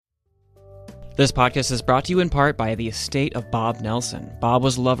This podcast is brought to you in part by the estate of Bob Nelson. Bob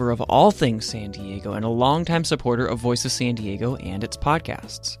was a lover of all things San Diego and a longtime supporter of Voice of San Diego and its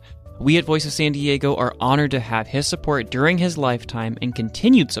podcasts. We at Voice of San Diego are honored to have his support during his lifetime and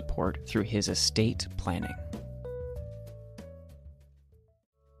continued support through his estate planning.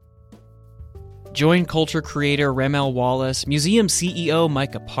 Join culture creator Ramel Wallace, museum CEO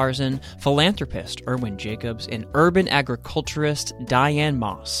Micah Parson, philanthropist Erwin Jacobs, and urban agriculturist Diane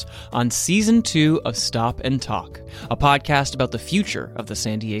Moss on Season 2 of Stop and Talk, a podcast about the future of the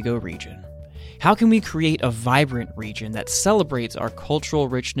San Diego region. How can we create a vibrant region that celebrates our cultural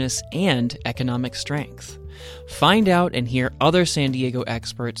richness and economic strength? Find out and hear other San Diego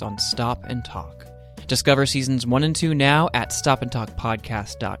experts on Stop and Talk. Discover Seasons 1 and 2 now at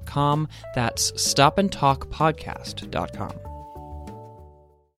stopandtalkpodcast.com. That's stopandtalkpodcast.com.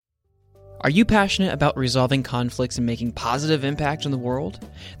 Are you passionate about resolving conflicts and making positive impact in the world?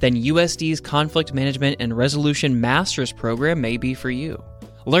 Then USD's Conflict Management and Resolution Master's Program may be for you.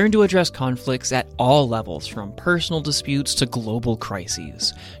 Learn to address conflicts at all levels, from personal disputes to global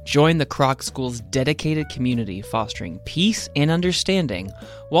crises. Join the Kroc School's dedicated community fostering peace and understanding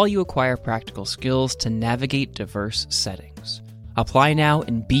while you acquire practical skills to navigate diverse settings. Apply now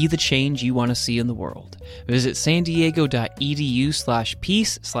and be the change you want to see in the world. Visit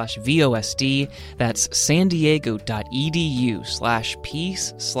sandiego.edu/peace/VOSD. That's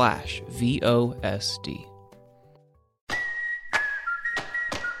sandiego.edu/peace/VOSD.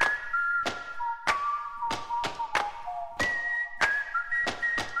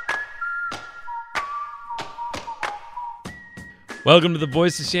 Welcome to the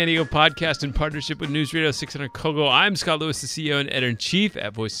Voice of San Diego podcast in partnership with News Radio 600 Kogo. I'm Scott Lewis, the CEO and editor-in-chief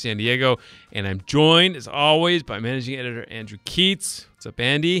at Voice of San Diego, and I'm joined, as always, by managing editor Andrew Keats. What's up,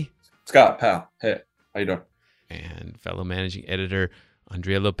 Andy? Scott, pal. Hey, how you doing? And fellow managing editor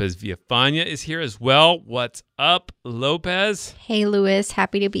Andrea Lopez Villafana is here as well. What's up, Lopez? Hey, Lewis.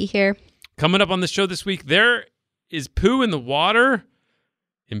 Happy to be here. Coming up on the show this week, there is poo in the water.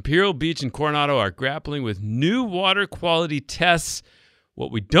 Imperial Beach and Coronado are grappling with new water quality tests.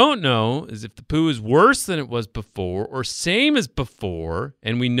 What we don't know is if the poo is worse than it was before or same as before,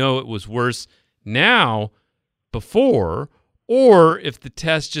 and we know it was worse now before, or if the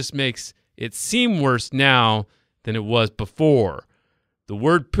test just makes it seem worse now than it was before. The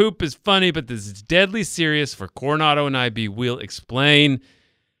word poop is funny, but this is deadly serious for Coronado and IB. We'll explain.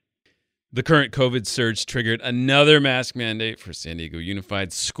 The current COVID surge triggered another mask mandate for San Diego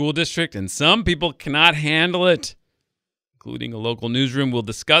Unified School District, and some people cannot handle it, including a local newsroom. We'll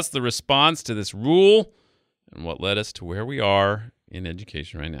discuss the response to this rule and what led us to where we are in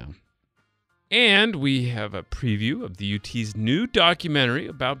education right now. And we have a preview of the UT's new documentary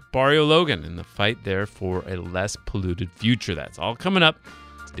about Barrio Logan and the fight there for a less polluted future. That's all coming up.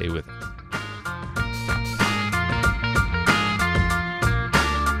 Stay with it.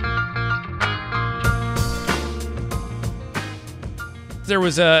 There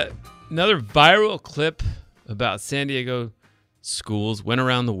was another viral clip about San Diego schools, went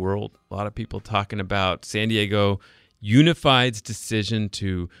around the world. A lot of people talking about San Diego Unified's decision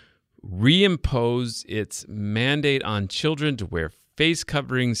to reimpose its mandate on children to wear face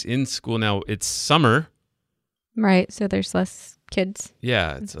coverings in school. Now, it's summer. Right, so there's less kids.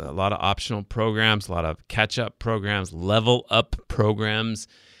 Yeah, it's a lot of optional programs, a lot of catch-up programs, level-up programs.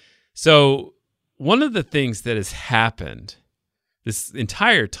 So one of the things that has happened this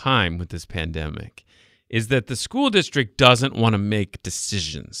entire time with this pandemic is that the school district doesn't want to make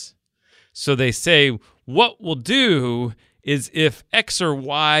decisions. So they say, what we'll do is if X or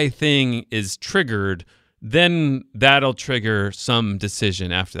Y thing is triggered, then that'll trigger some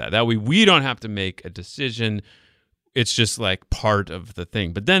decision after that. That way we don't have to make a decision. It's just like part of the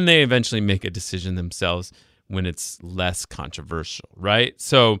thing. But then they eventually make a decision themselves when it's less controversial, right?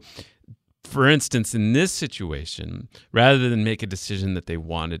 So for instance, in this situation, rather than make a decision that they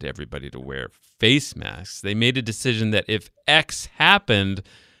wanted everybody to wear face masks, they made a decision that if X happened,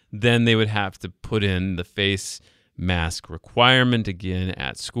 then they would have to put in the face mask requirement again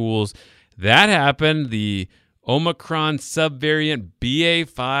at schools. That happened. The Omicron subvariant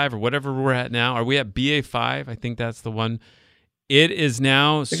BA5 or whatever we're at now. Are we at BA5? I think that's the one. It is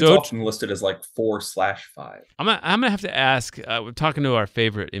now it's often listed as like 4/5. I'm gonna have to ask. We're talking to our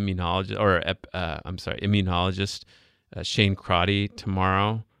favorite immunologist, Shane Crotty,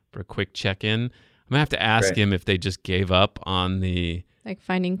 tomorrow for a quick check-in. I'm gonna have to ask him if they just gave up on the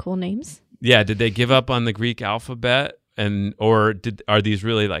finding cool names. Yeah, did they give up on the Greek alphabet, or are these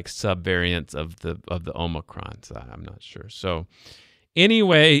really like subvariants of the Omicron? So I'm not sure. So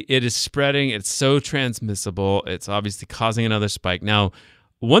anyway, it is spreading. It's so transmissible. It's obviously causing another spike. Now,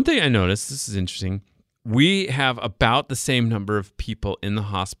 one thing I noticed, this is interesting, we have about the same number of people in the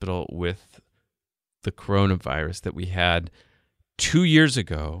hospital with the coronavirus that we had 2 years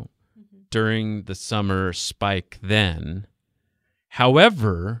ago during the summer spike then.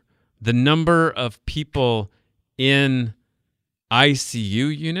 However, the number of people in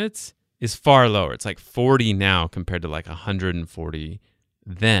ICU units is far lower. It's like 40 now compared to like 140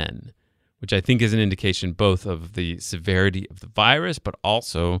 then, which I think is an indication both of the severity of the virus, but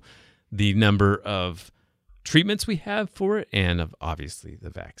also the number of treatments we have for it and of obviously the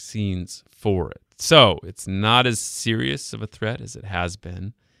vaccines for it. So it's not as serious of a threat as it has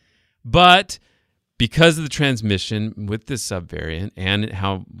been. But because of the transmission with this subvariant and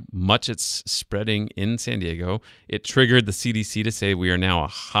how much it's spreading in San Diego, it triggered the CDC to say we are now a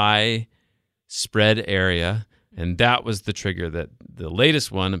high spread area. And that was the trigger that the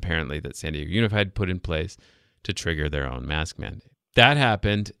latest one, apparently, that San Diego Unified put in place to trigger their own mask mandate. That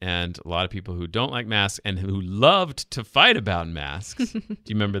happened, and a lot of people who don't like masks and who loved to fight about masks. Do you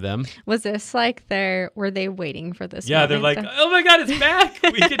remember them? Was this like were they waiting for this? Yeah, they're moment like, oh my God, it's back.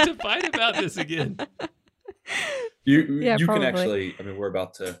 We get to fight about this again. You probably. can actually, I mean,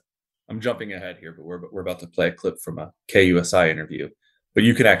 I'm jumping ahead here, but we're about to play a clip from a KUSI interview. But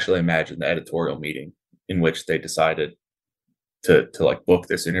you can actually imagine the editorial meeting in which they decided to like book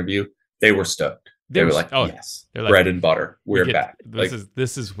this interview. They were stoked. They were like, yes, they're like, bread and butter. We're back.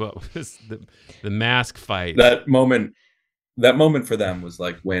 This is what was the mask fight. That moment for them was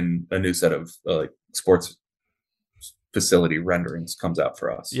like when a new set of like sports facility renderings comes out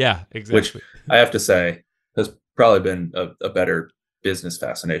for us. Yeah, exactly. Which I have to say has probably been a better business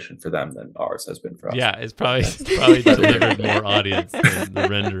fascination for them than ours has been for us. Yeah, it's probably delivered more audience than the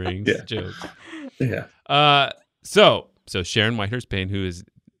renderings joke. Yeah. So Sharon Whitehurst Payne, who is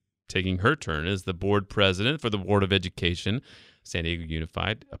taking her turn as the board president for the Board of Education, San Diego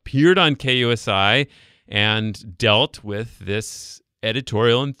Unified, appeared on KUSI and dealt with this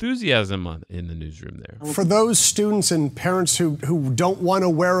editorial enthusiasm in the newsroom there. For those students and parents who don't want to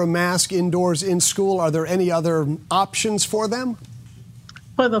wear a mask indoors in school, are there any other options for them?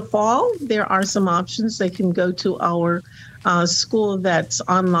 For the fall, there are some options. They can go to our school that's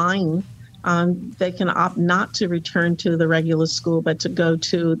online. They can opt not to return to the regular school, but to go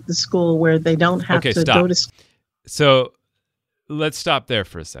to the school where they don't have to go to school. So let's stop there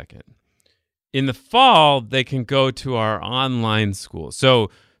for a second. In the fall, they can go to our online school.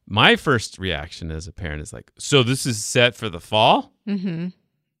 So my first reaction as a parent is like, so this is set for the fall? Mm-hmm.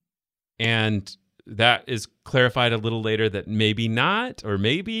 And that is clarified a little later that maybe not, or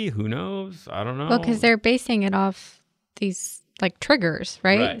maybe, who knows? I don't know. Well, because they're basing it off these like triggers,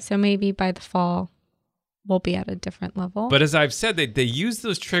 right? So maybe by the fall, we'll be at a different level. But as I've said, they use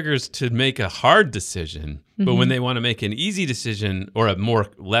those triggers to make a hard decision. Mm-hmm. But when they want to make an easy decision or a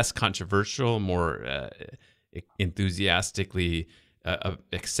less controversial, more enthusiastically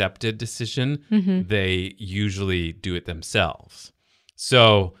accepted decision, they usually do it themselves.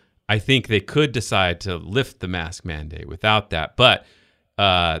 So I think they could decide to lift the mask mandate without that. But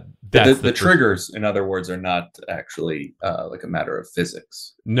the triggers, in other words, are not actually like a matter of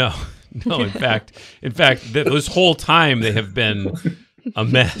physics. No. In fact, this whole time they have been a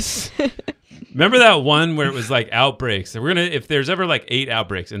mess. Remember that one where it was like outbreaks? If there's ever like 8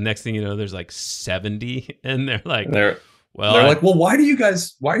 outbreaks, and next thing you know, there's like 70, and they're like, well, why are you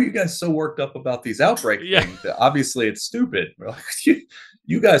guys so worked up about these outbreak things? Obviously, it's stupid. We're like,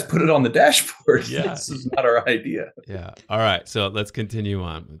 you guys put it on the dashboard. Yeah. This is not our idea. Yeah. All right. So let's continue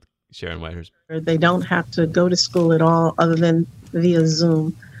on with Sharon Whitehurst. They don't have to go to school at all other than via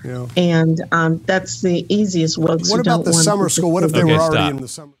Zoom. Yeah. And that's the easiest way. What about the summer school? What if they were already in the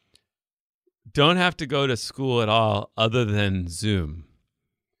summer? Don't have to go to school at all other than Zoom.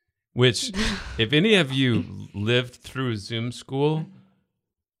 Which, if any of you lived through Zoom school,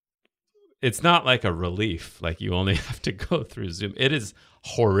 it's not like a relief. Like you only have to go through Zoom. It is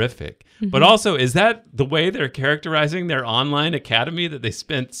horrific. Mm-hmm. But also, is that the way they're characterizing their online academy that they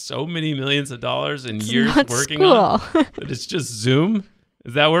spent so many millions of dollars and years working on? That it's just Zoom?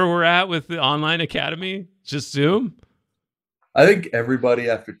 Is that where we're at with the online academy? Just Zoom? I think everybody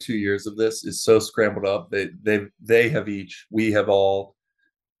after 2 years of this is so scrambled up. We have all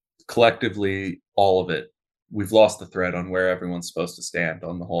collectively, all of it. We've lost the thread on where everyone's supposed to stand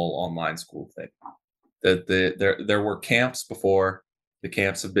on the whole online school thing. There were camps before. The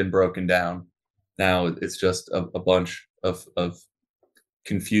camps have been broken down. Now it's just a bunch of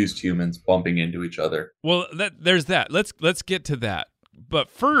confused humans bumping into each other. Well, there's that. Let's get to that. But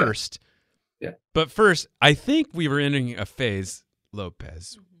first, yeah. I think we were entering a phase,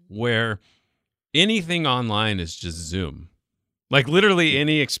 Lopez, where anything online is just Zoom. Like literally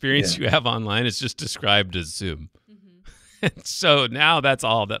any experience you have online is just described as Zoom. And so now that's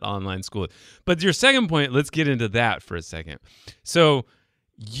all that online school is. But your second point, let's get into that for a second. So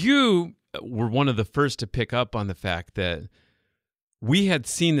you were one of the first to pick up on the fact that we had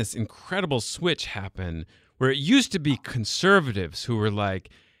seen this incredible switch happen where it used to be conservatives who were like,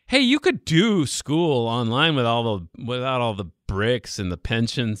 hey, you could do school online without all the bricks and the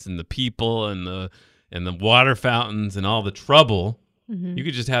pensions and the people and the water fountains and all the trouble. Mm-hmm. You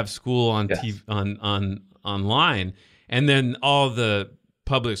could just have school on TV, on online. And then all the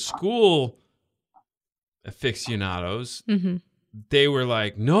public school aficionados, they were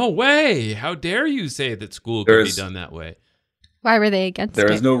like, no way. How dare you say that school could be done that way? Why were they against it?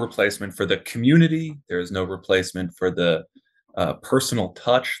 There is no replacement for the community. There is no replacement for the personal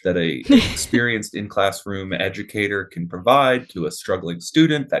touch that an experienced in-classroom educator can provide to a struggling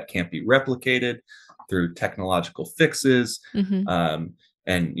student that can't be replicated through technological fixes.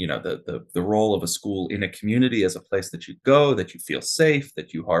 And the role of a school in a community as a place that you go, that you feel safe,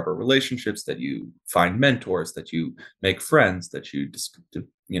 that you harbor relationships, that you find mentors, that you make friends, that you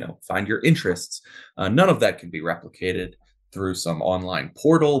find your interests. None of that can be replicated through some online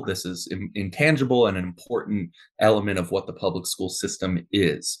portal. This is intangible and an important element of what the public school system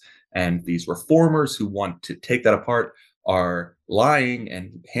is. And these reformers who want to take that apart are lying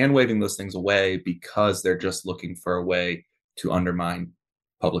and hand-waving those things away because they're just looking for a way to undermine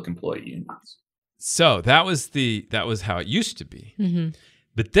public employee unions. So that was how it used to be.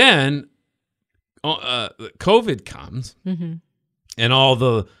 But then COVID comes and all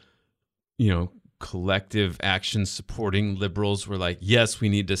the, collective action supporting liberals were like, yes, we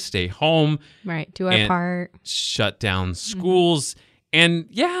need to stay home. Right. Do our part. Shut down schools. And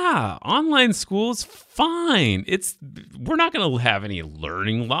yeah, online schools, fine. We're not going to have any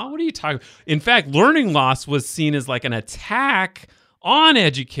learning loss. What are you talking about? In fact, learning loss was seen as like an attack on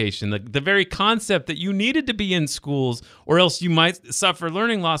education. The very concept that you needed to be in schools or else you might suffer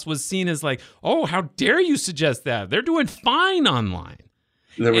learning loss was seen as like, oh, how dare you suggest that? They're doing fine online.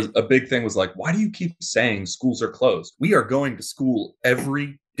 There was a big thing was like, why do you keep saying schools are closed? We are going to school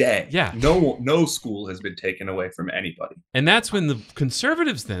every day. Yeah. No school has been taken away from anybody. And that's when the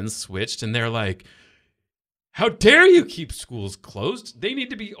conservatives then switched and they're like, how dare you keep schools closed? They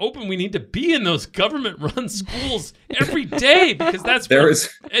need to be open. We need to be in those government-run schools every day because that's where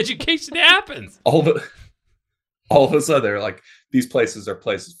education happens. All of a sudden, they're like, these places are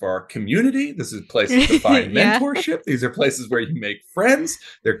places for our community. This is places to find mentorship. These are places where you make friends.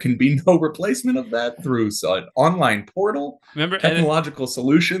 There can be no replacement of that through an online portal. Remember, technological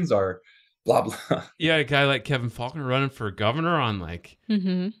solutions are blah, blah. You had a guy like Kevin Faulconer running for governor on like,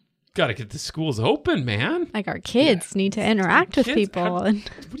 got to get the schools open, man. Like our kids need to interact with people. What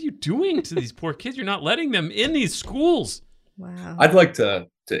are you doing to these poor kids? You're not letting them in these schools. Wow. I'd like to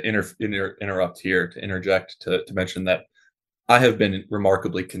interrupt here, to interject, to mention that I have been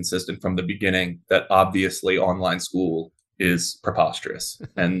remarkably consistent from the beginning that obviously online school is preposterous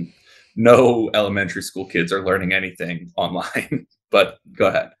and no elementary school kids are learning anything online. But go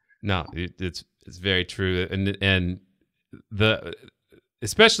ahead. No, it's very true, and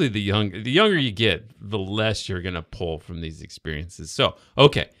especially the younger you get, the less you're going to pull from these experiences. So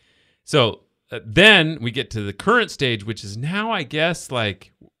okay, so then we get to the current stage, which is now, I guess,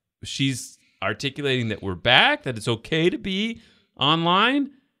 like she's articulating that we're back, that it's okay to be online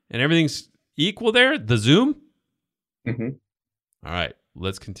and everything's equal there, the Zoom. All right,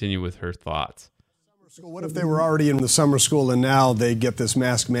 let's continue with her thoughts. What if they were already in the summer school and now they get this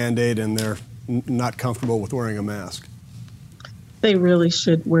mask mandate and they're not comfortable with wearing a mask? They really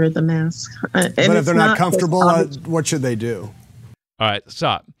should wear the mask. But if they're not comfortable, what should they do? All right,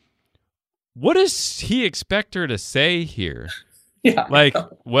 stop. What does he expect her to say here? Yeah. Like,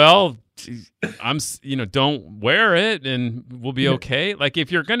 well, don't wear it and we'll be okay. Like,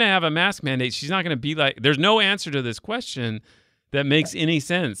 if you're going to have a mask mandate, she's not going to be like, there's no answer to this question that makes any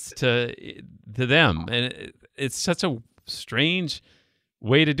sense to them. And it's such a strange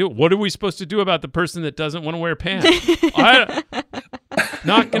way to do it. What are we supposed to do about the person that doesn't want to wear pants?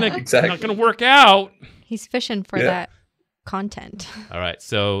 Not gonna work out. He's fishing for that content. All right,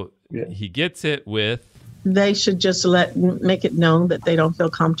 so he gets it with. They should just make it known that they don't feel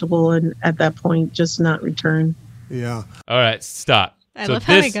comfortable, and at that point, just not return. Yeah. All right, stop. I love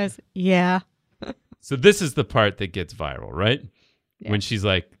how he goes, yeah. So this is the part that gets viral, right? Yeah. When she's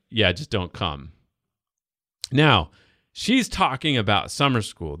like, yeah, just don't come. Now, she's talking about summer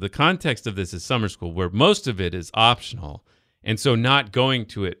school. The context of this is summer school, where most of it is optional. And so not going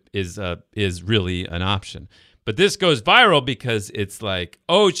to it is really an option. But this goes viral because it's like,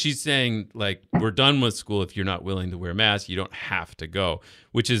 oh, she's saying like, we're done with school. If you're not willing to wear masks, you don't have to go,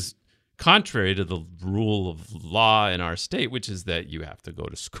 which is contrary to the rule of law in our state, which is that you have to go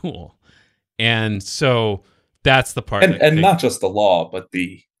to school. And so that's the part. And not just the law, but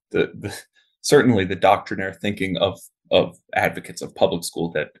the certainly the doctrinaire thinking of advocates of public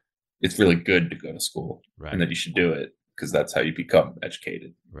school that it's really good to go to school, right, and that you should do it because that's how you become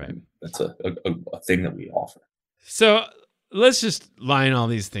educated. Right. And that's a thing that we offer. So let's just line all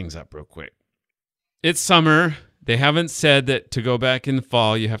these things up real quick. It's summer. They haven't said that to go back in the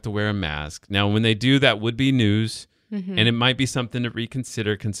fall, you have to wear a mask. Now, when they do, that would be news. Mm-hmm. And it might be something to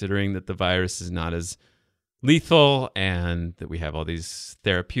reconsider, considering that the virus is not as lethal and that we have all these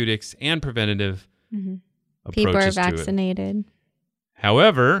therapeutics and preventative approaches. People are vaccinated.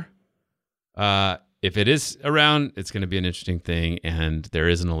 However, if it is around, it's going to be an interesting thing. And there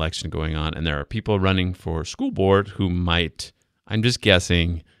is an election going on. And there are people running for school board who might, I'm just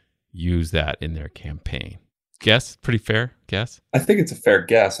guessing, use that in their campaign. Guess? Pretty fair guess? I think it's a fair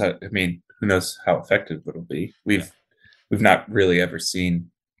guess. I mean, who knows how effective it'll be. We've not really ever seen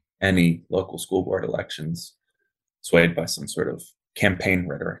any local school board elections swayed by some sort of campaign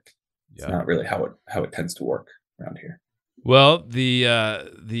rhetoric. It's not really how it tends to work around here. Well,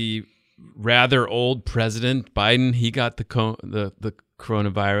 the rather old President Biden, he got the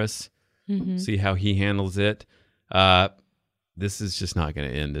coronavirus. Mm-hmm. See how he handles it. This is just not going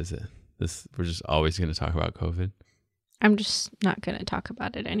to end, is it? We're just always going to talk about COVID. I'm just not going to talk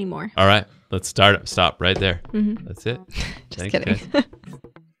about it anymore. All right, let's stop right there. Mm-hmm. That's it. Just kidding.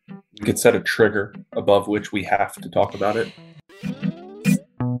 We could set a trigger above which we have to talk about it.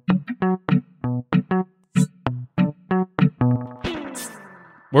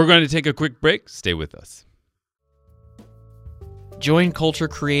 We're going to take a quick break. Stay with us. Join culture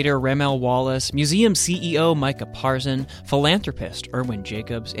creator Ramel Wallace, museum CEO Micah Parson, philanthropist Erwin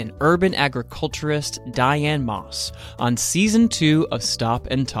Jacobs, and urban agriculturist Diane Moss on Season 2 of Stop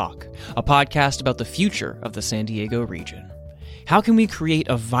and Talk, a podcast about the future of the San Diego region. How can we create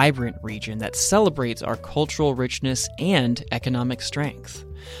a vibrant region that celebrates our cultural richness and economic strength?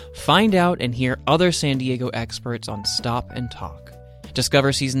 Find out and hear other San Diego experts on Stop and Talk.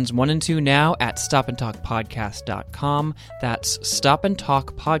 Discover seasons 1 and 2 now at stopandtalkpodcast.com. That's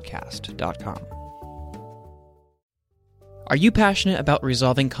stopandtalkpodcast.com. Are you passionate about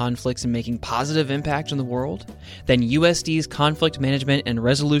resolving conflicts and making positive impact in the world? Then USD's Conflict Management and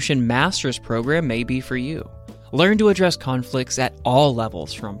Resolution Master's Program may be for you. Learn to address conflicts at all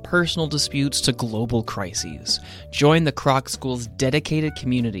levels, from personal disputes to global crises. Join the Kroc School's dedicated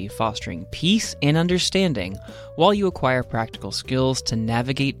community fostering peace and understanding while you acquire practical skills to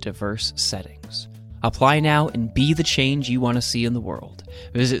navigate diverse settings. Apply now and be the change you want to see in the world.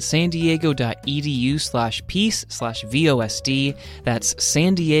 Visit sandiego.edu/peace/VOSD. That's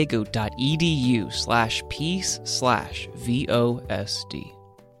sandiego.edu/peace/VOSD.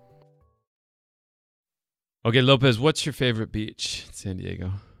 Okay, Lopez, what's your favorite beach in San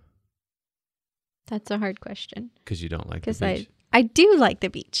Diego? That's a hard question. Because you don't like the beach? Because I do like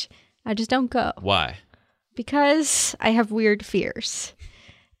the beach. I just don't go. Why? Because I have weird fears.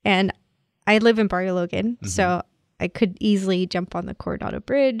 And I live in Barrio Logan, so I could easily jump on the Coronado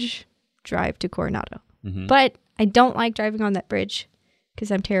Bridge, drive to Coronado. Mm-hmm. But I don't like driving on that bridge because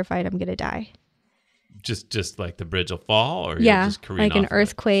I'm terrified I'm going to die. Just like the bridge will fall, or yeah, you'll just careen like an off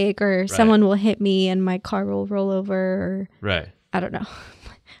earthquake, or someone will hit me and my car will roll over. Or, right. I don't know.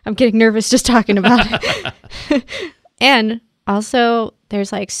 I'm getting nervous just talking about it. And also,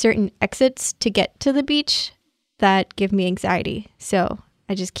 there's like certain exits to get to the beach that give me anxiety. So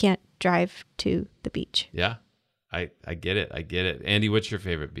I just can't drive to the beach. Yeah, I get it. I get it. Andy, what's your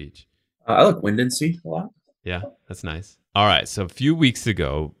favorite beach? I like Windansea a lot. Yeah, that's nice. All right. So a few weeks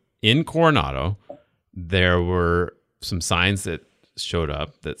ago in Coronado, there were some signs that showed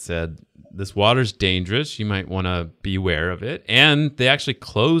up that said, this water's dangerous. You might want to be aware of it. And they actually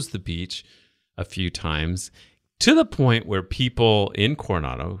closed the beach a few times, to the point where people in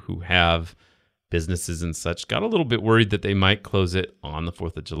Coronado who have businesses and such got a little bit worried that they might close it on the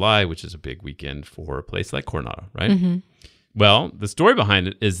 4th of July, which is a big weekend for a place like Coronado, right? Mm-hmm. Well, the story behind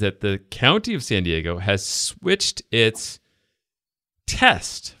it is that the county of San Diego has switched its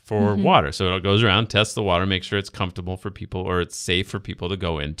test for water. So it goes around, tests the water, make sure it's comfortable for people, or it's safe for people to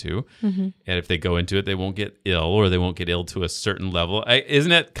go into. Mm-hmm. And if they go into it, they won't get ill, or they won't get ill to a certain level.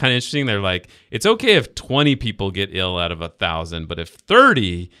 Isn't it kind of interesting? They're like, it's okay if 20 people get ill out of 1,000, but if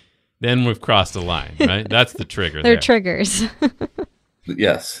 30, then we've crossed the line, right? That's the trigger. They're triggers.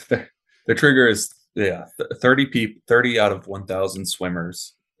 Yes. The trigger is 30 out of 1,000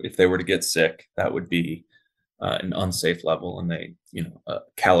 swimmers. If they were to get sick, that would be an unsafe level, and they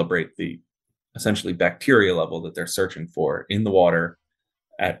calibrate the essentially bacteria level that they're searching for in the water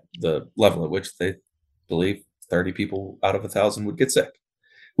at the level at which they believe 30 people out of 1,000 would get sick.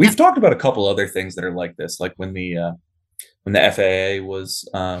 We've talked about a couple other things that are like this, like when the FAA was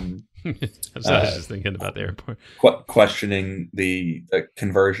I was just thinking about the airport, questioning the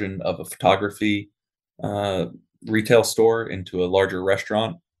conversion of a photography retail store into a larger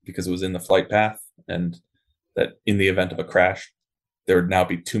restaurant because it was in the flight path, and that in the event of a crash, there would now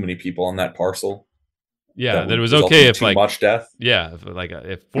be too many people on that parcel. Yeah, that it was okay if too much death. Yeah,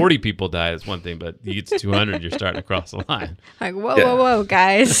 if 40 people die, it's one thing, but you get to 200, you're starting to cross the line. Like, whoa,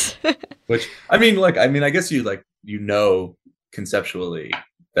 guys. Which I guess you conceptually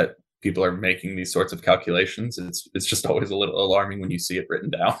that people are making these sorts of calculations. It's just always a little alarming when you see it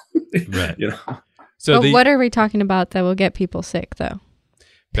written down. Right. So what are we talking about that will get people sick, though?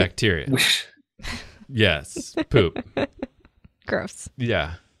 Bacteria. Yes, poop. Gross.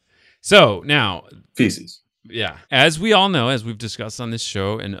 Yeah. So now, feces. Yeah. As we all know, as we've discussed on this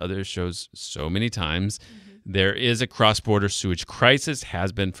show and other shows so many times, there is a cross-border sewage crisis,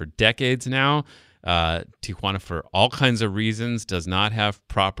 has been for decades now. Tijuana, for all kinds of reasons, does not have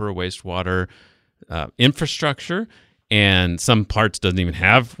proper wastewater infrastructure, and some parts doesn't even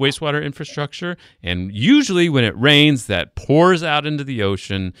have wastewater infrastructure. And usually when it rains, that pours out into the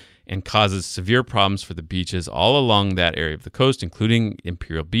ocean and causes severe problems for the beaches all along that area of the coast, including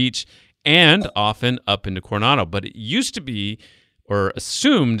Imperial Beach and often up into Coronado. But it used to be, or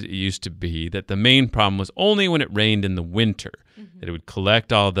assumed it used to be, that the main problem was only when it rained in the winter, that it would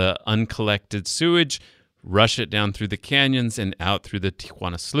collect all the uncollected sewage, rush it down through the canyons and out through the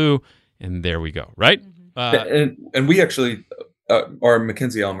Tijuana Slough, and there we go, right? And we actually, our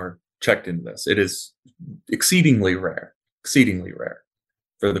Mackenzie Elmer checked into this. It is exceedingly rare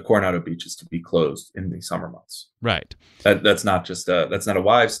for the Coronado beaches to be closed in the summer months. Right. That's not just that's not a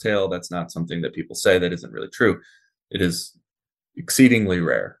wives' tale. That's not something that people say that isn't really true. It is exceedingly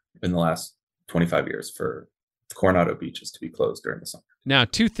rare in the last 25 years for Coronado beaches to be closed during the summer. Now,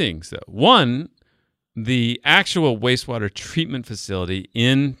 two things, though. One, the actual wastewater treatment facility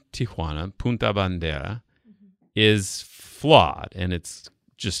in Tijuana, Punta Bandera, is flawed, and it's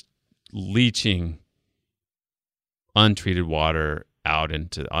just leaching untreated sewage out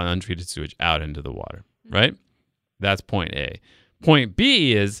into the water, right? That's point A. Point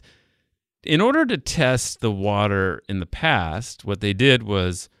B is, in order to test the water in the past, what they did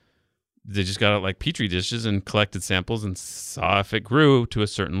was they just got out like Petri dishes and collected samples and saw if it grew to a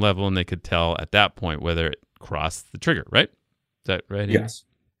certain level, and they could tell at that point whether it crossed the trigger, right? Is that right? Amy? Yes,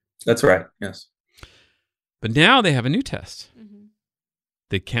 that's right. Yes. But now they have a new test.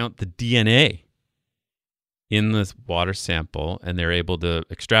 They count the DNA in the water sample, and they're able to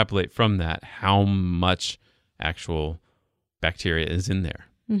extrapolate from that how much actual bacteria is in there.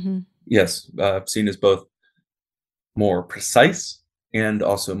 Yes, seen as both more precise and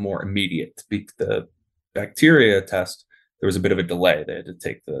also more immediate. The bacteria test, there was a bit of a delay. They had to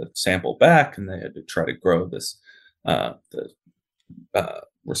take the sample back, and they had to try to grow this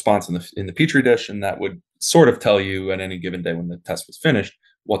response in the Petri dish, and that would sort of tell you at any given day when the test was finished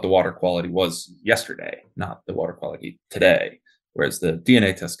what the water quality was yesterday, not the water quality today, whereas the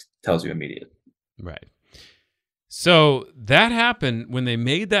DNA test tells you immediately. Right. So that happened when they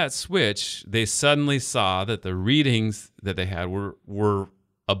made that switch. They suddenly saw that the readings that they had were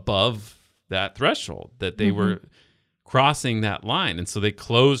above that threshold, that they were crossing that line. And so they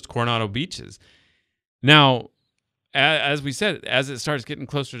closed Coronado beaches. Now, as we said, as it starts getting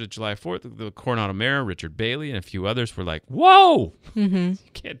closer to July 4th, the Coronado mayor, Richard Bailey, and a few others were like, whoa, you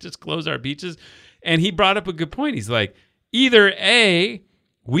can't just close our beaches. And he brought up a good point. He's like, either A,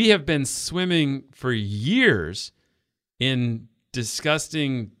 we have been swimming for years in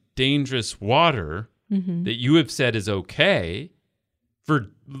disgusting, dangerous water that you have said is okay for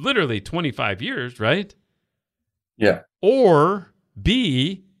literally 25 years, right? Yeah. Or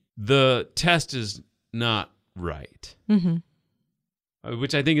B, the test is not right,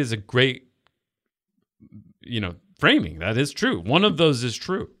 which I think is a great, framing. That is true. One of those is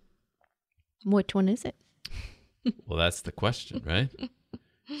true. Which one is it? Well, that's the question, right?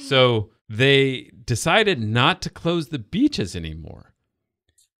 So they decided not to close the beaches anymore.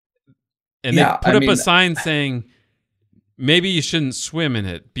 And they put up a sign saying, maybe you shouldn't swim in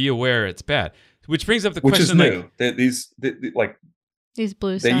it. Be aware it's bad. Which brings up the question. Which is new. These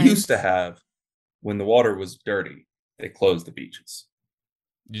blue they signs. used to have, when the water was dirty, they closed the beaches.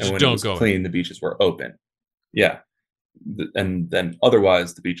 You just when don't it was go clean, the beaches were open. Yeah. And then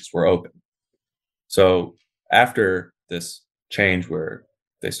otherwise, the beaches were open. So after this change where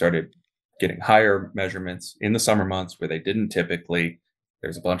they started getting higher measurements in the summer months where they didn't typically.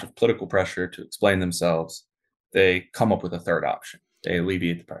 There's a bunch of political pressure to explain themselves. They come up with a third option. They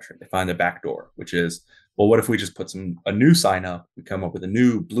alleviate the pressure. They find a back door, which is, well, what if we just put a new sign up? We come up with a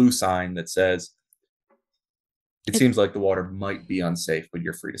new blue sign that says, it seems like the water might be unsafe, but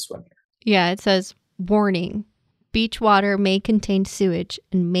you're free to swim here. Yeah, it says, warning, beach water may contain sewage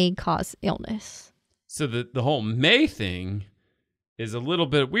and may cause illness. So the whole may thing is a little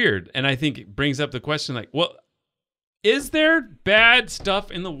bit weird. And I think it brings up the question like, well, is there bad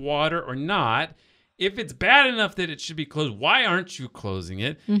stuff in the water or not? If it's bad enough that it should be closed, why aren't you closing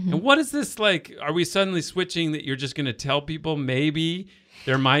it? Mm-hmm. And what is this like? Are we suddenly switching that you're just going to tell people maybe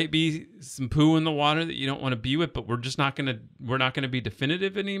there might be some poo in the water that you don't want to be with, but we're not going to be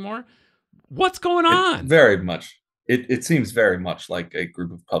definitive anymore? What's going on? Very much. It seems very much like a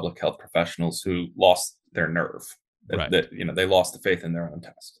group of public health professionals who lost their nerve. Right. That they lost the faith in their own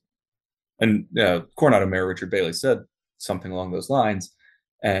test. And Coronado Mayor Richard Bailey said something along those lines,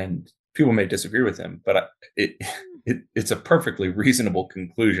 and people may disagree with him, but it's a perfectly reasonable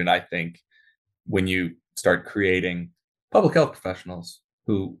conclusion, I think, when you start creating public health professionals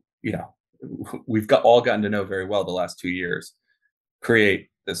who, we've all gotten to know very well the last 2 years, create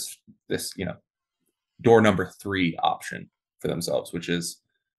this door number 3 option for themselves, which is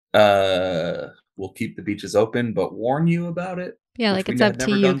we'll keep the beaches open, but warn you about it. Yeah, like it's up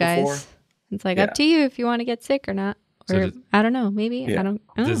to you guys. Before. It's like up to you if you want to get sick or not. Or I don't know, maybe. Yeah. I don't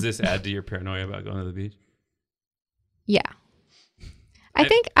know. Does this add to your paranoia about going to the beach? Yeah. I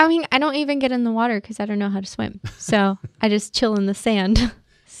don't even get in the water because I don't know how to swim. So I just chill in the sand.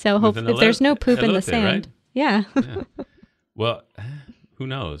 So hopefully if there's no poop in the sand. Right? Yeah. Well, who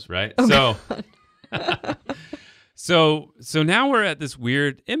knows, right? Oh, so So now we're at this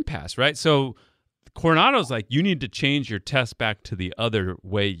weird impasse, right? So Coronado's like, you need to change your test back to the other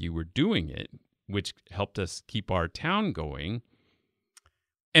way you were doing it, which helped us keep our town going.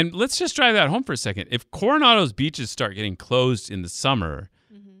 And let's just drive that home for a second. If Coronado's beaches start getting closed in the summer,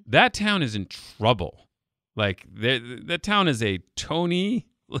 that town is in trouble. Like, that town is a tony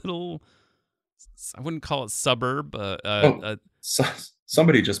little, I wouldn't call it suburb.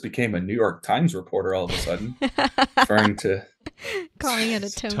 Somebody just became a New York Times reporter all of a sudden, referring to... Calling it a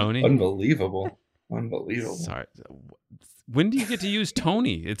tony. Unbelievable. Sorry. When do you get to use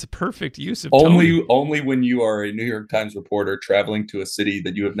Tony? It's a perfect use of Tony. Only when you are a New York Times reporter traveling to a city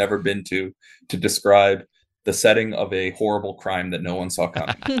that you have never been to describe the setting of a horrible crime that no one saw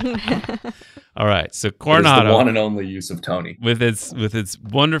coming. All right, so Coronado, the one and only use of Tony, with its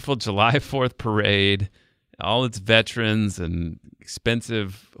wonderful July 4th parade, all its veterans and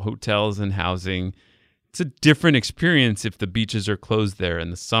expensive hotels and housing. It's a different experience if the beaches are closed there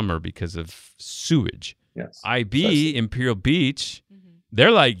in the summer because of sewage. Yes. IB, Imperial Beach,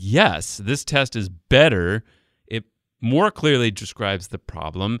 they're like, yes, this test is better. It more clearly describes the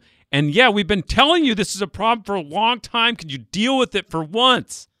problem. And yeah, we've been telling you this is a problem for a long time. Can you deal with it for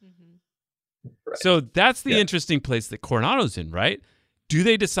once? Right. So that's the interesting place that Coronado's in, right? Do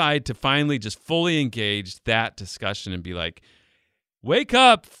they decide to finally just fully engage that discussion and be like, wake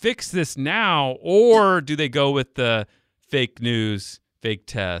up, fix this now? Or do they go with the fake news, fake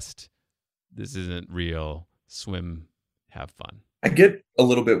test, this isn't real, swim, have fun? I get a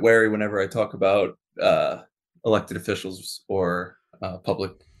little bit wary whenever I talk about elected officials or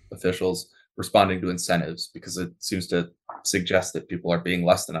public officials responding to incentives, because it seems to suggest that people are being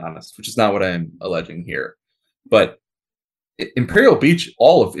less than honest, which is not what I'm alleging here. But Imperial Beach,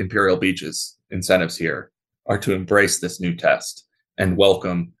 all of Imperial Beach's incentives here are to embrace this new test and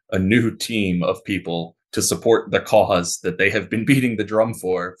welcome a new team of people to support the cause that they have been beating the drum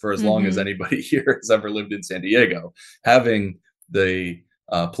for as long as anybody here has ever lived in San Diego. Having the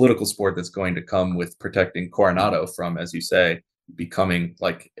political support that's going to come with protecting Coronado from, as you say, becoming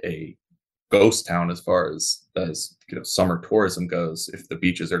like a ghost town as far as summer tourism goes, if the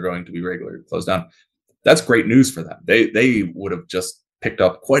beaches are going to be regularly closed down. That's great news for them. They would have just picked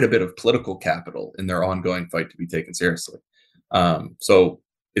up quite a bit of political capital in their ongoing fight to be taken seriously. So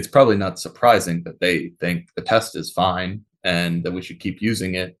it's probably not surprising that they think the test is fine and that we should keep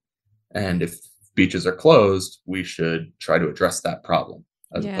using it. And if beaches are closed, we should try to address that problem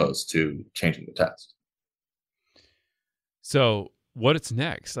as opposed to changing the test. So what's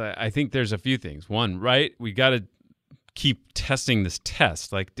next? I think there's a few things. One, right? We got to keep testing this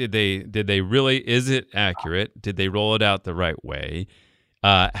test. Like, did they really, is it accurate? Did they roll it out the right way?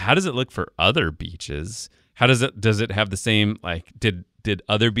 How does it look for other beaches? Does it have the same, like, did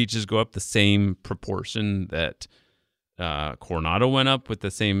other beaches go up the same proportion that Coronado went up with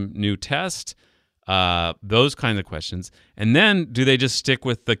the same new test? those kinds of questions. And then do they just stick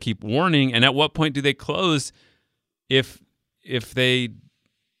with the keep warning? And at what point do they close if they,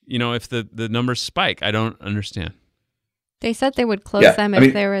 if the numbers spike? I don't understand. They said they would close them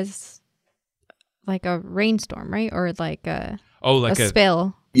if there was like a rainstorm, right? Or like a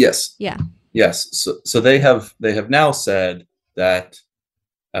spill. Yes. Yeah. Yes. So they have now said that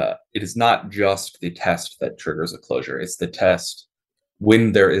it is not just the test that triggers a closure. It's the test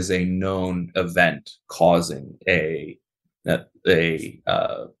when there is a known event causing that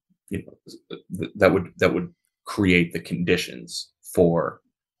would create the conditions for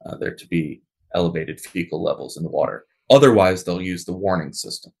there to be elevated fecal levels in the water. Otherwise, they'll use the warning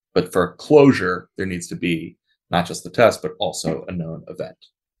system. But for closure, there needs to be not just the test, but also a known event,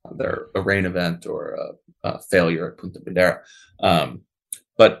 a rain event or a failure at Punta Bandera.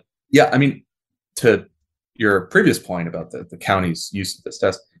 But yeah, I mean, to your previous point about the county's use of this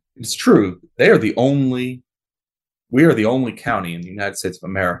test, it's true. We are the only county in the United States of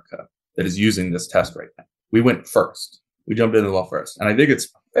America that is using this test right now. We went first. We jumped into the well first. And I think it's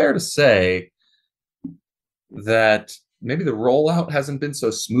fair to say that maybe the rollout hasn't been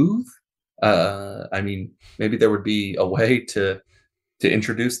so smooth. I mean, maybe there would be a way to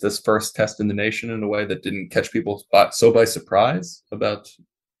introduce this first test in the nation in a way that didn't catch people so by surprise about,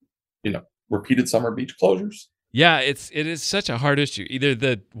 repeated summer beach closures. Yeah, it is such a hard issue. Either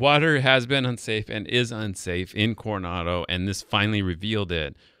the water has been unsafe and is unsafe in Coronado, and this finally revealed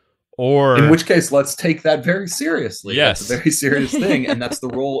it, or in which case, let's take that very seriously. Yes, that's a very serious thing, and that's the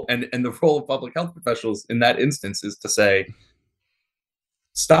role. And the role of public health professionals in that instance is to say,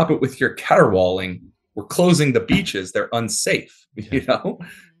 stop it with your caterwauling. We're closing the beaches; they're unsafe.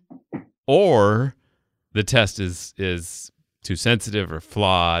 Or the test is too sensitive or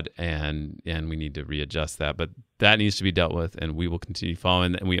flawed, and we need to readjust that. But that needs to be dealt with, and we will continue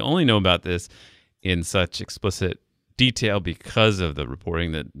following. And we only know about this in such explicit detail because of the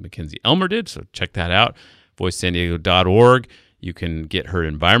reporting that Mackenzie Elmer did. So check that out, voicesandiego.org. You can get her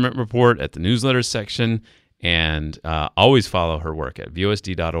environment report at the newsletter section, and always follow her work at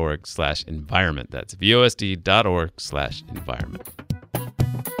vosd.org/environment. That's vosd.org/environment.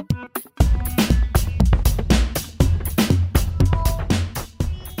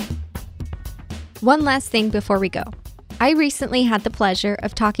 One last thing before we go. I recently had the pleasure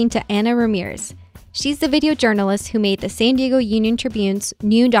of talking to Ana Ramirez. She's the video journalist who made the San Diego Union Tribune's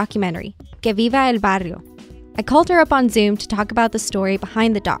new documentary, Que Viva el Barrio. I called her up on Zoom to talk about the story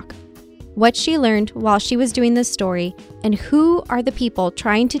behind the doc, what she learned while she was doing this story, and who are the people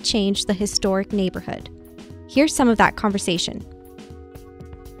trying to change the historic neighborhood. Here's some of that conversation.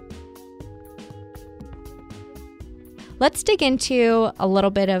 Let's dig into a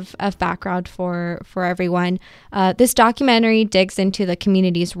little bit of background for everyone. This documentary digs into the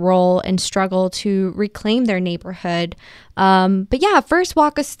community's role and struggle to reclaim their neighborhood. But yeah, first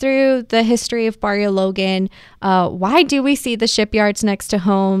walk us through the history of Barrio Logan. Why do we see the shipyards next to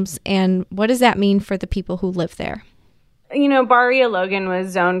homes, and what does that mean for the people who live there? Barrio Logan was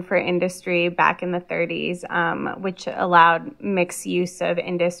zoned for industry back in the 30s, which allowed mixed use of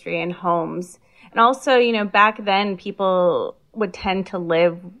industry and homes. And also, back then people would tend to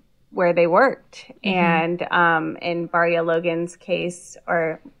live where they worked. Mm-hmm. And in Barrio Logan's case,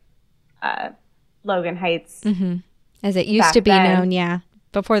 or Logan Heights. Mm-hmm. As it used to be known,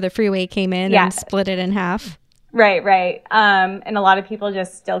 before the freeway came in and split it in half. Right. And a lot of people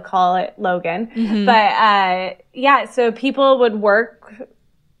just still call it Logan. Mm-hmm. But so people would work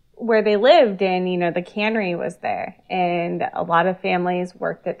where they lived, and the cannery was there, and a lot of families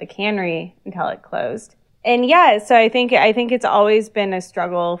worked at the cannery until it closed. And so I think it's always been a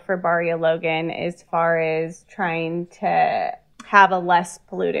struggle for Barrio Logan as far as trying to have a less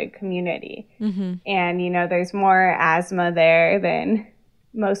polluted community. Mm-hmm. And there's more asthma there than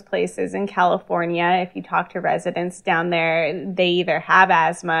most places in California. If you talk to residents down there, they either have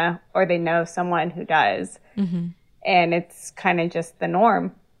asthma or they know someone who does. Mm-hmm. And it's kind of just the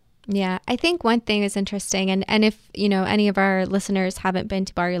norm. Yeah, I think one thing is interesting, and if, any of our listeners haven't been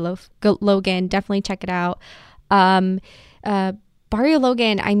to Barrio Logan, definitely check it out. Barrio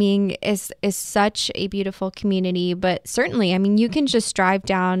Logan, is such a beautiful community, but certainly, you can just drive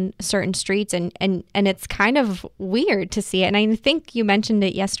down certain streets and it's kind of weird to see it. And I think you mentioned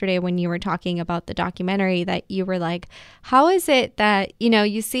it yesterday when you were talking about the documentary, that you were like, how is it that,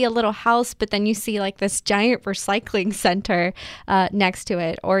 you see a little house, but then you see like this giant recycling center next to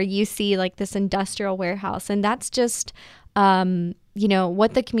it, or you see like this industrial warehouse, and that's just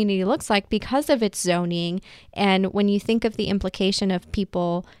what the community looks like because of its zoning. And when you think of the implication of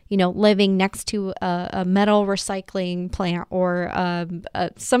people, living next to a metal recycling plant or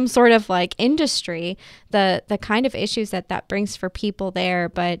some sort of like industry, the kind of issues that brings for people there.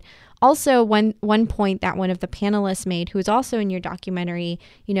 But also one point that one of the panelists made, who was also in your documentary,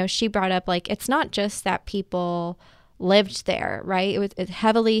 she brought up, like, it's not just that people lived there, right? It was a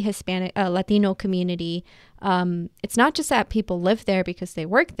heavily Hispanic, Latino community. It's not just that people lived there because they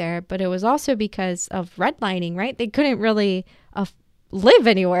worked there, but it was also because of redlining, right? They couldn't really live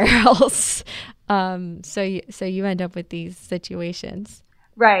anywhere else. So you end up with these situations.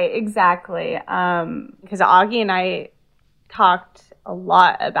 Right, exactly. Because Augie and I talked a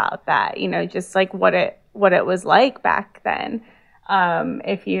lot about that, just like what it was like back then.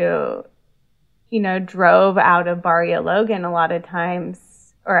 If you drove out of Barrio Logan a lot of times,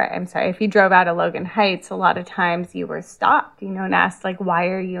 if you drove out of Logan Heights, a lot of times you were stopped, and asked, like, why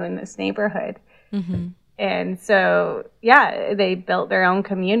are you in this neighborhood? Mm-hmm. And so, they built their own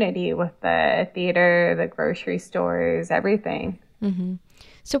community with the theater, the grocery stores, everything. Mm-hmm.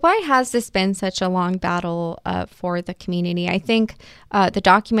 So why has this been such a long battle for the community? I think the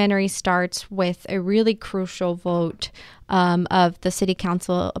documentary starts with a really crucial vote of the city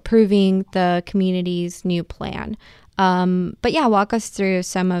council approving the community's new plan. But walk us through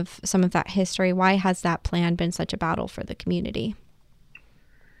some of that history. Why has that plan been such a battle for the community?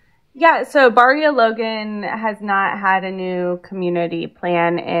 Yeah, so Barrio Logan has not had a new community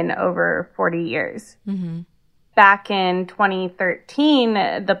plan in over 40 years. Mm-hmm. Back in 2013,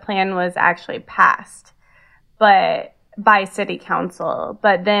 the plan was actually passed, but by city council,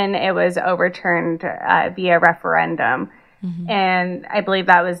 but then it was overturned via referendum. Mm-hmm. And I believe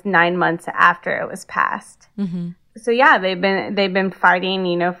that was 9 months after it was passed. Mm-hmm. So they've been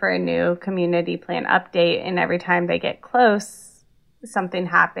fighting, for a new community plan update, and every time they get close, something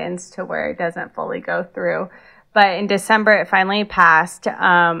happens to where it doesn't fully go through. But in December, it finally passed.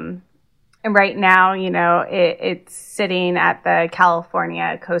 And right now, it's sitting at the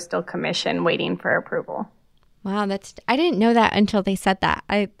California Coastal Commission waiting for approval. Wow, I didn't know that until they said that.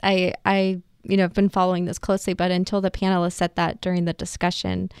 I have been following this closely, but until the panelists said that during the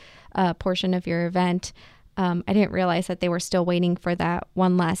discussion portion of your event, I didn't realize that they were still waiting for that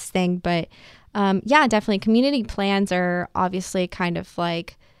one last thing. But definitely, community plans are obviously kind of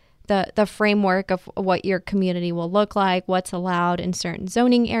like the framework of what your community will look like, what's allowed in certain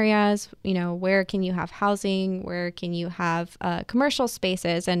zoning areas, where can you have housing, where can you have commercial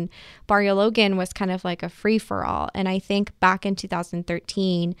spaces. And Barrio Logan was kind of like a free-for-all. And I think back in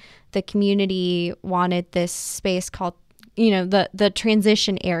 2013, the community wanted this space called, the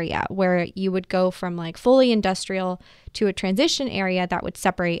transition area, where you would go from like fully industrial to a transition area that would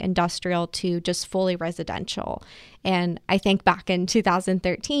separate industrial to just fully residential. And I think back in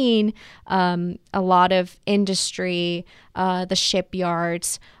 2013, a lot of industry, the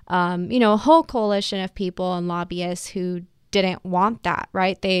shipyards, a whole coalition of people and lobbyists who didn't want that,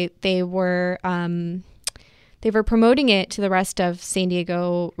 right? They were promoting it to the rest of San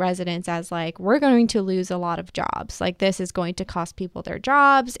Diego residents as like, we're going to lose a lot of jobs. Like, this is going to cost people their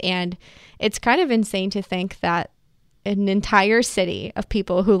jobs. And it's kind of insane to think that an entire city of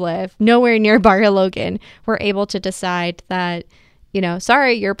people who live nowhere near Barrio Logan were able to decide that,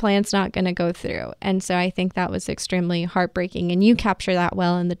 sorry, your plan's not going to go through. And so I think that was extremely heartbreaking. And you capture that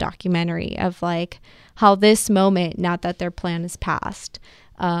well in the documentary of like how this moment, not that their plan is passed,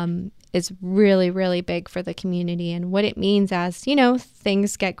 is really, really big for the community, and what it means as,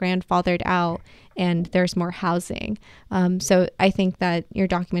 things get grandfathered out and there's more housing. So I think that your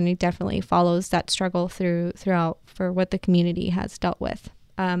documentary definitely follows that struggle throughout for what the community has dealt with.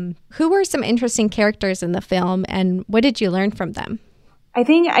 Who were some interesting characters in the film, and what did you learn from them? I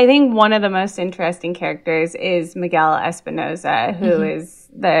think one of the most interesting characters is Miguel Espinosa, who is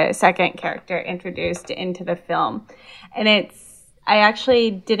the second character introduced into the film. And I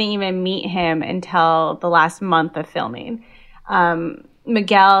actually didn't even meet him until the last month of filming.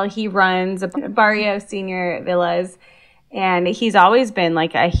 Miguel, he runs Barrio Senior Villas, and he's always been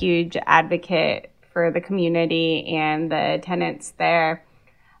like a huge advocate for the community and the tenants there.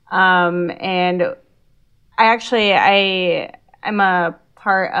 And I'm a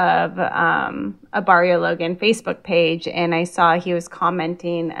part of a Barrio Logan Facebook page, and I saw he was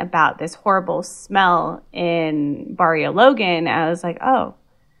commenting about this horrible smell in Barrio Logan. I was like, oh,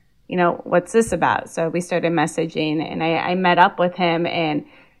 what's this about? So we started messaging, and I met up with him, and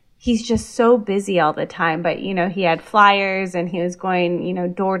he's just so busy all the time. But, he had flyers, and he was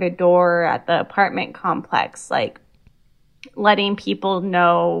going, door to door at the apartment complex, like letting people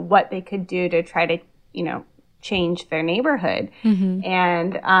know what they could do to try to, change their neighborhood.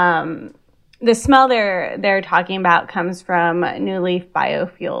 And the smell they're talking about comes from New Leaf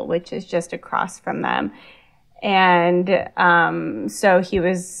Biofuel, which is just across from them. And so he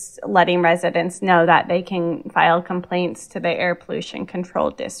was letting residents know that they can file complaints to the Air Pollution Control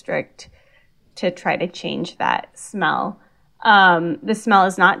District to try to change that smell. The smell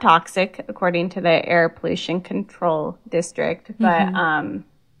is not toxic, according to the Air Pollution Control District, but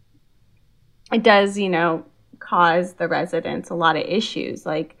it does, cause the residents a lot of issues.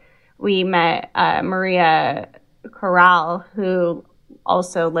 Like, we met Maria Corral, who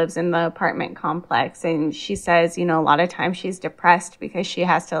also lives in the apartment complex, and she says, a lot of times she's depressed because she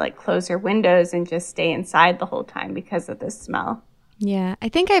has to close her windows and just stay inside the whole time because of the smell. Yeah, I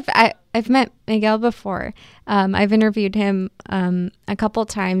think I've met Miguel before. I've interviewed him a couple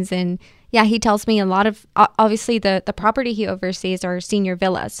times, and yeah, he tells me a lot of, obviously the property he oversees are senior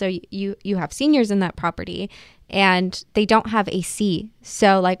villas. So you have seniors in that property, and they don't have AC.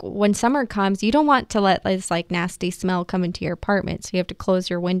 So when summer comes, you don't want to let this nasty smell come into your apartment. So you have to close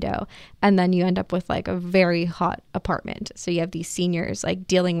your window, and then you end up with a very hot apartment. So you have these seniors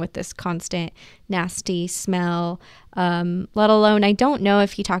dealing with this constant nasty smell. Let alone, I don't know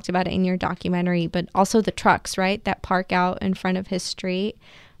if you talked about it in your documentary, but also the trucks, right, that park out in front of his street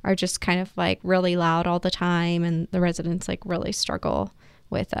are just kind of really loud all the time, and the residents really struggle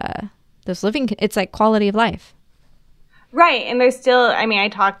with those living. It's quality of life. Right. And there's still, I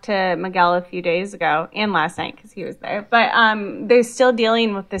talked to Miguel a few days ago and last night because he was there, but they're still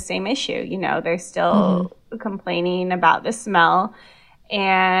dealing with the same issue. They're still complaining about the smell.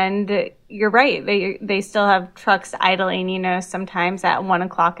 And you're right. They still have trucks idling, sometimes at 1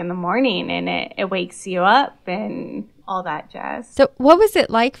 o'clock in the morning, and it wakes you up and all that jazz. So what was it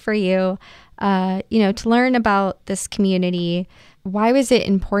like for you, to learn about this community? Why was it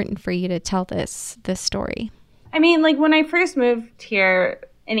important for you to tell this story? When I first moved here,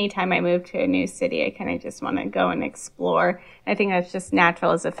 anytime I move to a new city, I kind of just want to go and explore. I think that's just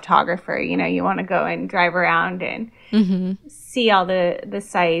natural as a photographer. You want to go and drive around and see all the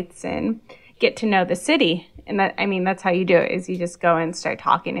sights and get to know the city. And that's how you do it, is you just go and start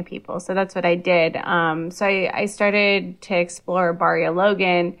talking to people. So that's what I did. So I started to explore Barrio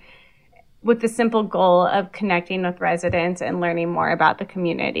Logan with the simple goal of connecting with residents and learning more about the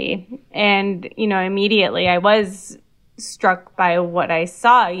community. And, immediately I was struck by what I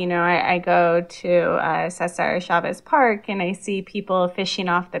saw. I go to Cesar Chavez Park, and I see people fishing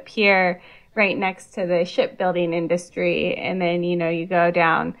off the pier right next to the shipbuilding industry. And then, you go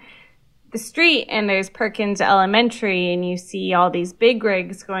down the street and there's Perkins Elementary, and you see all these big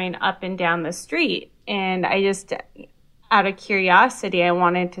rigs going up and down the street. And I just, out of curiosity, I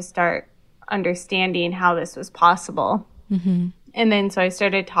wanted to start understanding how this was possible. And then so I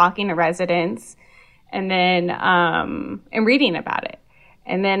started talking to residents, and then and reading about it.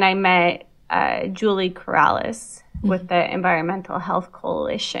 And then I met Julie Corrales with the Environmental Health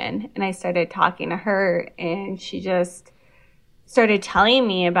Coalition, and I started talking to her, and she just started telling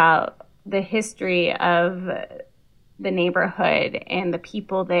me about the history of the neighborhood and the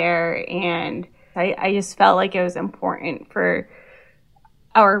people there. And I just felt like it was important for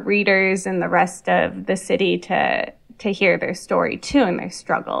our readers and the rest of the city to hear their story too, and their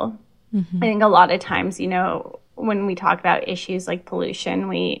struggle. I think a lot of times, when we talk about issues like pollution,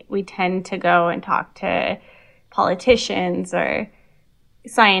 we tend to go and talk to politicians or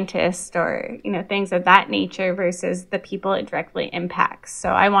scientists or, things of that nature versus the people it directly impacts. So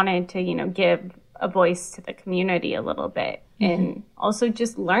I wanted to, give a voice to the community a little bit, and also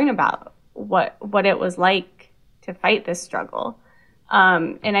just learn about what it was like to fight this struggle.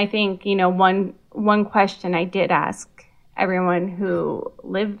 And I think, one question I did ask everyone who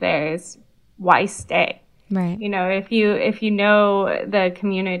lived there is, why stay? Right. If you know the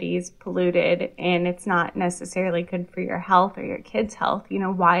community is polluted and it's not necessarily good for your health or your kids' health,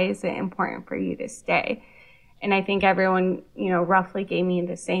 why is it important for you to stay? And I think everyone, roughly gave me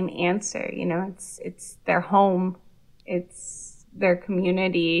the same answer. It's their home, it's their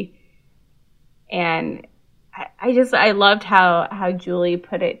community. And I loved how Julie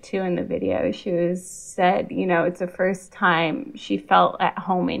put it too in the video. She said, it's the first time she felt at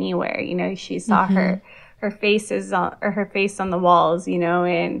home anywhere. She saw her face on the walls,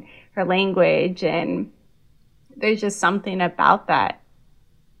 and her language, and there's just something about that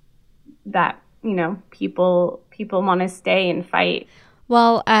people want to stay and fight.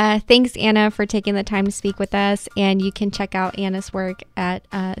 Well, thanks, Anna, for taking the time to speak with us. And you can check out Anna's work at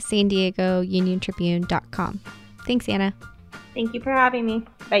San Diego UnionTribune.com. Thanks, Anna. Thank you for having me.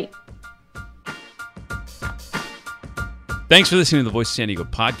 Bye. Thanks for listening to the Voice of San Diego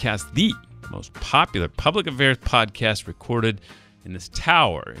podcast, the most popular public affairs podcast recorded in this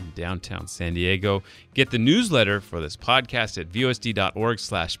tower in downtown San Diego. Get the newsletter for this podcast at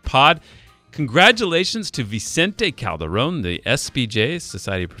vosd.org/pod. Congratulations to Vicente Calderon, the SPJ,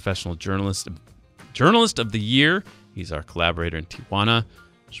 Society of Professional Journalist of the Year. He's our collaborator in Tijuana.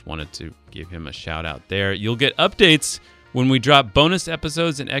 Just wanted to give him a shout out there. You'll get updates when we drop bonus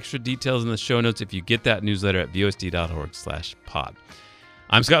episodes and extra details in the show notes if you get that newsletter at vosd.org/pod.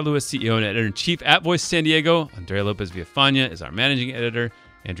 I'm Scott Lewis, CEO and Editor-in-Chief at Voice San Diego. Andrea Lopez Villafana is our Managing Editor.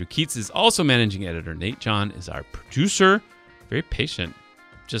 Andrew Keats is also Managing Editor. Nate John is our producer. Very patient,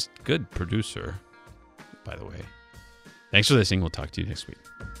 just good producer, by the way. Thanks for listening. We'll talk to you next week.